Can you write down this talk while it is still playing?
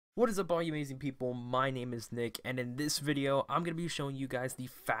What is up, all you amazing people? My name is Nick, and in this video I'm going to be showing you guys the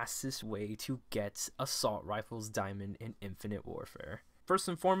fastest way to get assault rifles diamond in Infinite Warfare. First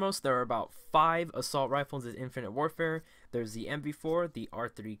and foremost, there are about 5 assault rifles in Infinite Warfare. There's the MV4, the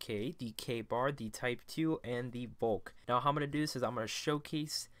R3K, the K-Bar, the Type 2, and the Volk. Now how I'm going to do this is I'm going to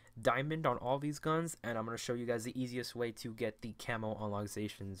showcase diamond on all these guns, and I'm going to show you guys the easiest way to get the camo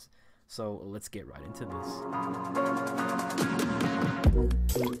unlockzations. So let's get right into this.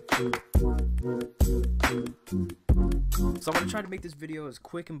 So I'm going to try to make this video as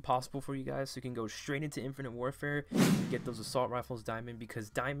quick and possible for you guys so you can go straight into Infinite Warfare and get those assault rifles diamond, because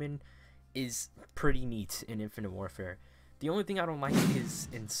diamond is pretty neat in Infinite Warfare. The only thing I don't like is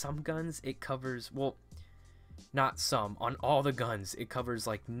in some guns it covers, well, not some, on all the guns it covers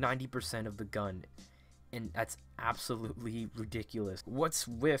like 90% of the gun, and that's absolutely ridiculous. What's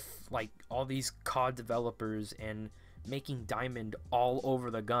with like all these COD developers and making diamond all over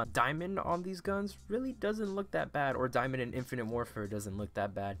the gun? Diamond on these guns really doesn't look that bad, or diamond in Infinite Warfare doesn't look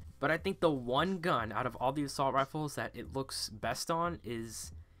that bad. But I think the one gun out of all the assault rifles that it looks best on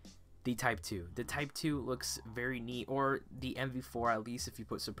is the Type 2. The Type 2 looks very neat, or the MV4 at least if you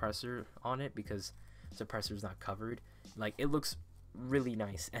put suppressor on it, because suppressor's not covered. Like, it looks really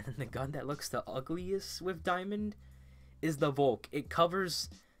nice. And then the gun that looks the ugliest with diamond is the Volk. It covers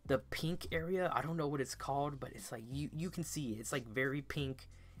the pink area. I don't know what it's called, but it's like you can see it's like very pink,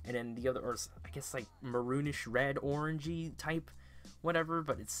 and then the other, or I guess like maroonish red, orangey type, whatever,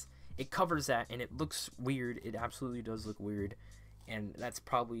 but it covers that and it looks weird. It absolutely does look weird, and that's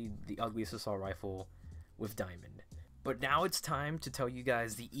probably the ugliest assault rifle with diamond. But now it's time to tell you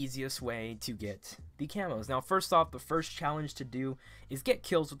guys the easiest way to get the camos. Now first off, the first challenge to do is get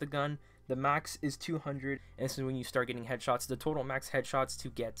kills with the gun. The max is 200, and this is when you start getting headshots. The total max headshots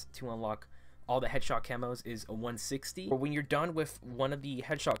to unlock all the headshot camos is a 160. Or when you're done with one of the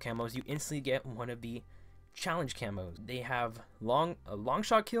headshot camos, you instantly get one of the challenge camos. They have long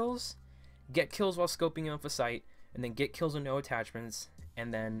shot kills, get kills while scoping in with a sight, and then get kills with no attachments,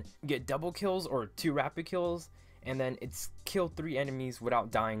 and then get double kills or 2 rapid kills, and then it's kill 3 enemies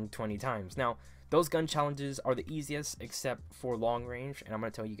without dying 20 times. Now those gun challenges are the easiest except for long range, and I'm going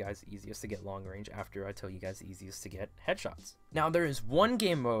to tell you guys the easiest to get long range after I tell you guys the easiest to get headshots. Now there is one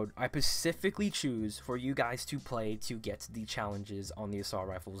game mode I specifically choose for you guys to play to get the challenges on the assault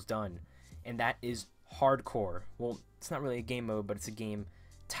rifles done, and that is hardcore. Well, it's not really a game mode, but it's a game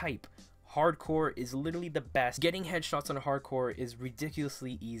type. Hardcore is literally the best. Getting headshots on hardcore is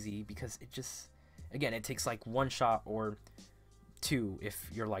ridiculously easy because it just, again, it takes like 1 shot or 2 if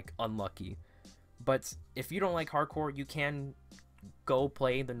you're like unlucky. But if you don't like hardcore, you can go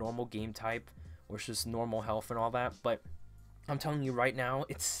play the normal game type, or it's just normal health and all that. But I'm telling you right now,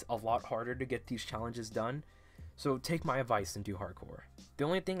 it's a lot harder to get these challenges done. So take my advice and do hardcore. The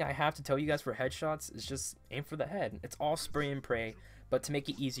only thing I have to tell you guys for headshots is just aim for the head. It's all spray and pray. But to make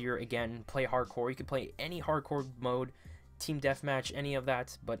it easier, again, play hardcore. You can play any hardcore mode, team deathmatch, any of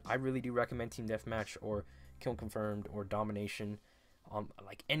that. But I really do recommend team deathmatch or kill confirmed or domination.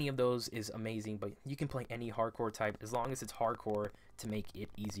 Like any of those is amazing, but you can play any hardcore type as long as it's hardcore to make it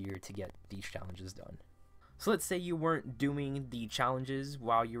easier to get these challenges done. So let's say you weren't doing the challenges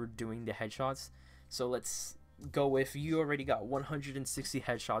while you were doing the headshots. So let's go with you already got 160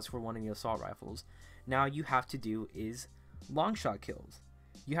 headshots for one of the assault rifles. Now you have to do is long shot kills.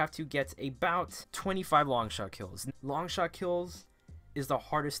 You have to get about 25 long shot kills. Long shot kills is the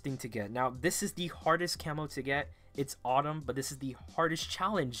hardest thing to get. Now this is the hardest camo to get. It's autumn, but this is the hardest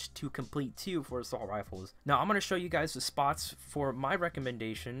challenge to complete too for assault rifles. Now I'm going to show you guys the spots for my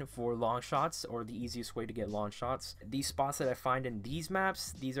recommendation for long shots, or the easiest way to get long shots. These spots that I find in these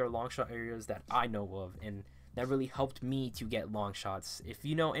maps, these are long shot areas that I know of, and that really helped me to get long shots. If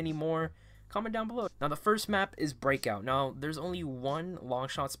you know any more, comment down below. Now the first map is Breakout. Now there's only one long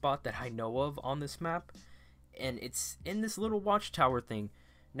shot spot that I know of on this map, and it's in this little watchtower thing.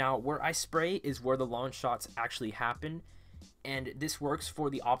 Now where I spray is where the long shots actually happen, and this works for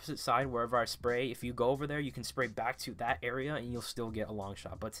the opposite side. Wherever I spray, if you go over there, you can spray back to that area and you'll still get a long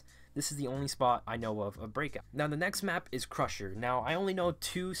shot. But this is the only spot I know of Breakout. Now the next map is Crusher. Now I only know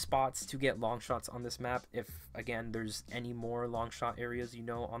 2 spots to get long shots on this map. If again there's any more long shot areas you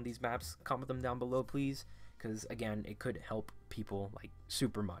know on these maps, comment them down below please, because again it could help people like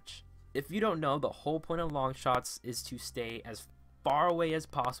super much. If you don't know, the whole point of long shots is to stay as far away as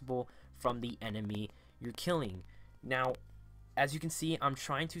possible from the enemy you're killing. Now as you can see, I'm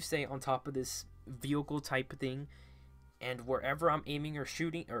trying to stay on top of this vehicle type thing, and wherever I'm aiming or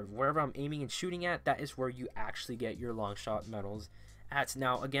shooting, or wherever I'm aiming and shooting at, that is where you actually get your long shot medals at.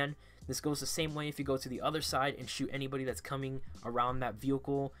 Now again, This goes the same way if you go to the other side and shoot anybody that's coming around that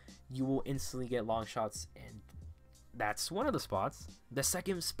vehicle. You will instantly get long shots, and that's one of the spots. The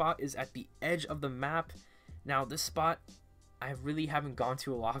second spot is at the edge of the map. Now this spot I really haven't gone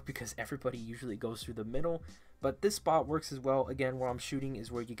to a lot because everybody usually goes through the middle, but this spot works as well. Again, where I'm shooting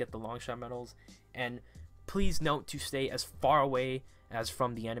is where you get the long shot medals, and please note to stay as far away as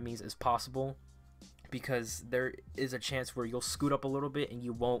from the enemies as possible, because there is a chance where you'll scoot up a little bit and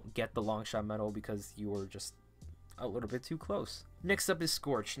you won't get the long shot medal because you were just a little bit too close. Next up is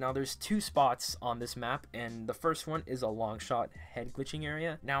Scorch. Now there's two spots on this map, and the first one is a long shot head glitching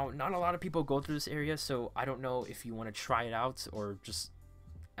area. Now not a lot of people go through this area, so I don't know if you want to try it out or just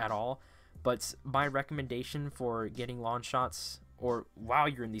at all, but my recommendation for getting long shots, or while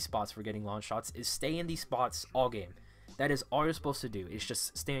you're in these spots for getting long shots, is stay in these spots all game. That is all you're supposed to do, is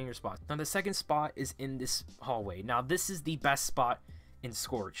just stay in your spot. Now the second spot is in this hallway. Now this is the best spot in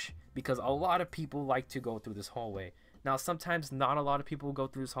Scorch because a lot of people like to go through this hallway. Now sometimes not a lot of people go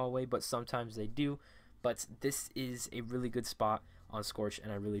through this hallway, but sometimes they do. But this is a really good spot on Scorch,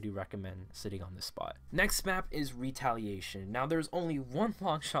 and I really do recommend sitting on this spot. Next map is Retaliation. Now there's only one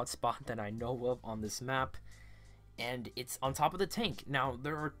long shot spot that I know of on this map, and it's on top of the tank. Now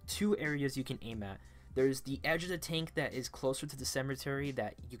there are two areas you can aim at. There's the edge of the tank that is closer to the cemetery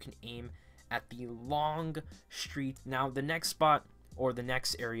that you can aim at the long street. Now the next spot, or the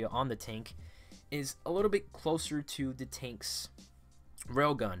next area on the tank, is a little bit closer to the tank's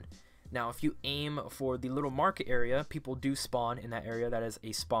railgun. Now if you aim for the little market area, people do spawn in that area. That is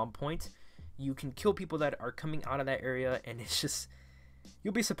a spawn point. You can kill people that are coming out of that area, and it's just,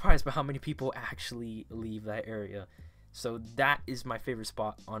 you'll be surprised by how many people actually leave that area. So that is my favorite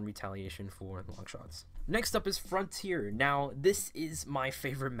spot on Retaliation for long shots. Next up is Frontier. Now this is my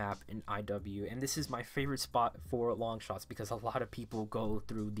favorite map in IW, and this is my favorite spot for long shots because a lot of people go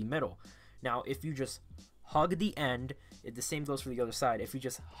through the middle. Now if you just hug the end, the same goes for the other side. If you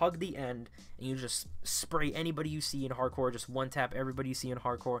just hug the end and you just spray anybody you see in hardcore, just one tap everybody you see in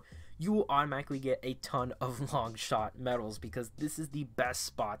hardcore, you will automatically get a ton of long shot medals because this is the best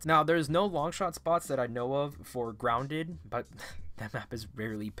spot. Now there's no long shot spots that I know of for Grounded, but that map is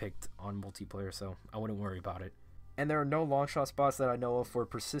rarely picked on multiplayer, so I wouldn't worry about it. And there are no long shot spots that I know of for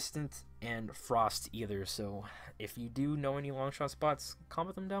Persistent and Frost either, so if you do know any long shot spots,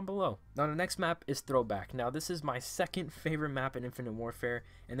 comment them down below. Now the next map is Throwback. Now this is my second favorite map in Infinite Warfare,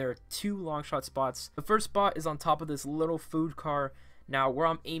 and there are two long shot spots. The first spot is on top of this little food car. Now where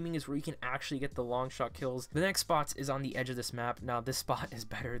I'm aiming is where you can actually get the long shot kills. The next spot is on the edge of this map. Now this spot is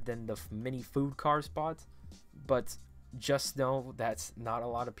better than the mini food car spot, but just know that not a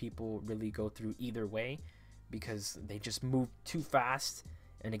lot of people really go through either way because they just move too fast,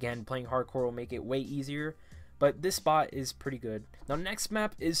 and again, playing hardcore will make it way easier, but this spot is pretty good. Now next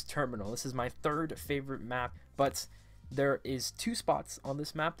map is Terminal. This is my third favorite map, but there is two spots on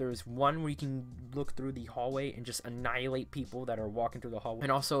this map. There is one where you can look through the hallway and just annihilate people that are walking through the hallway,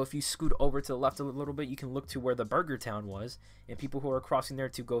 and also if you scoot over to the left a little bit, you can look to where the Burger Town was, and people who are crossing there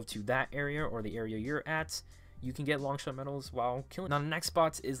to go to that area or the area you're at, you can get long shot medals while killing. Now the next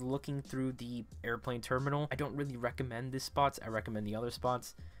spot is looking through the airplane terminal. I don't really recommend this spot. I recommend the other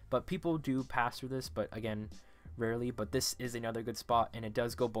spots, but people do pass through this, but again, rarely. But this is another good spot, and it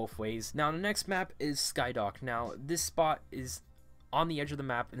does go both ways. Now the next map is Skydock. Now this spot is on the edge of the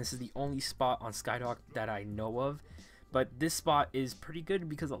map, and this is the only spot on Skydock that I know of. But this spot is pretty good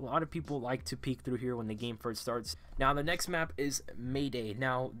because a lot of people like to peek through here when the game first starts. Now the next map is Mayday.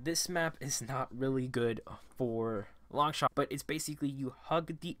 Now this map is not really good for long shot, but it's basically you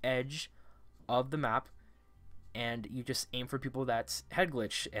hug the edge of the map and you just aim for people that's head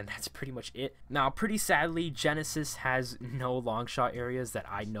glitch, and that's pretty much it. Now pretty sadly, Genesis has no long shot areas that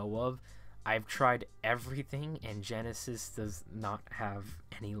I know of. I've tried everything, and Genesis does not have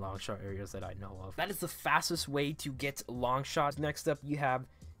any long shot areas that I know of. That is the fastest way to get long shots. Next up you have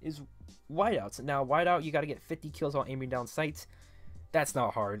is Whiteouts. Now Whiteout, you got to get 50 kills while aiming down sights. That's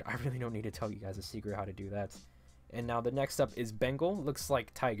not hard. I really don't need to tell you guys a secret how to do that. And now the next up is Bengal. Looks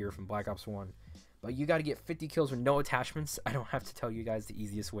like Tiger from Black Ops 1. But you got to get 50 kills with no attachments. I don't have to tell you guys the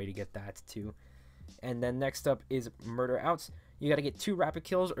easiest way to get that too. And then next up is Murder Outs. You got to get 2 rapid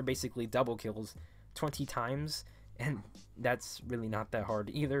kills, or basically double kills, 20 times, and that's really not that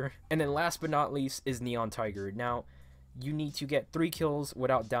hard either. And then last but not least is Neon Tiger. Now you need to get 3 kills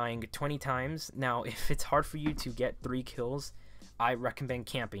without dying 20 times. Now if it's hard for you to get 3 kills, I recommend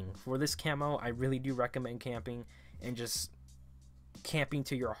camping. For this camo, I really do recommend camping, and just camping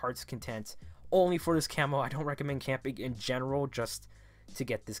to your heart's content. Only for this camo. I don't recommend camping in general, just to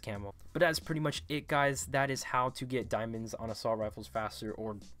get this camo. But that's pretty much it, guys. That is how to get diamonds on assault rifles faster,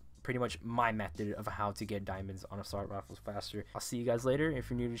 or pretty much my method of how to get diamonds on assault rifles faster. I'll see you guys later. If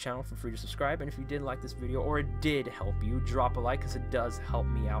you're new to the channel, feel free to subscribe, and if you did like this video or it did help you, drop a like because it does help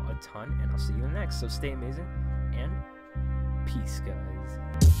me out a ton, and I'll see you in the next. So stay amazing and peace,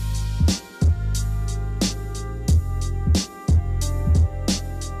 guys.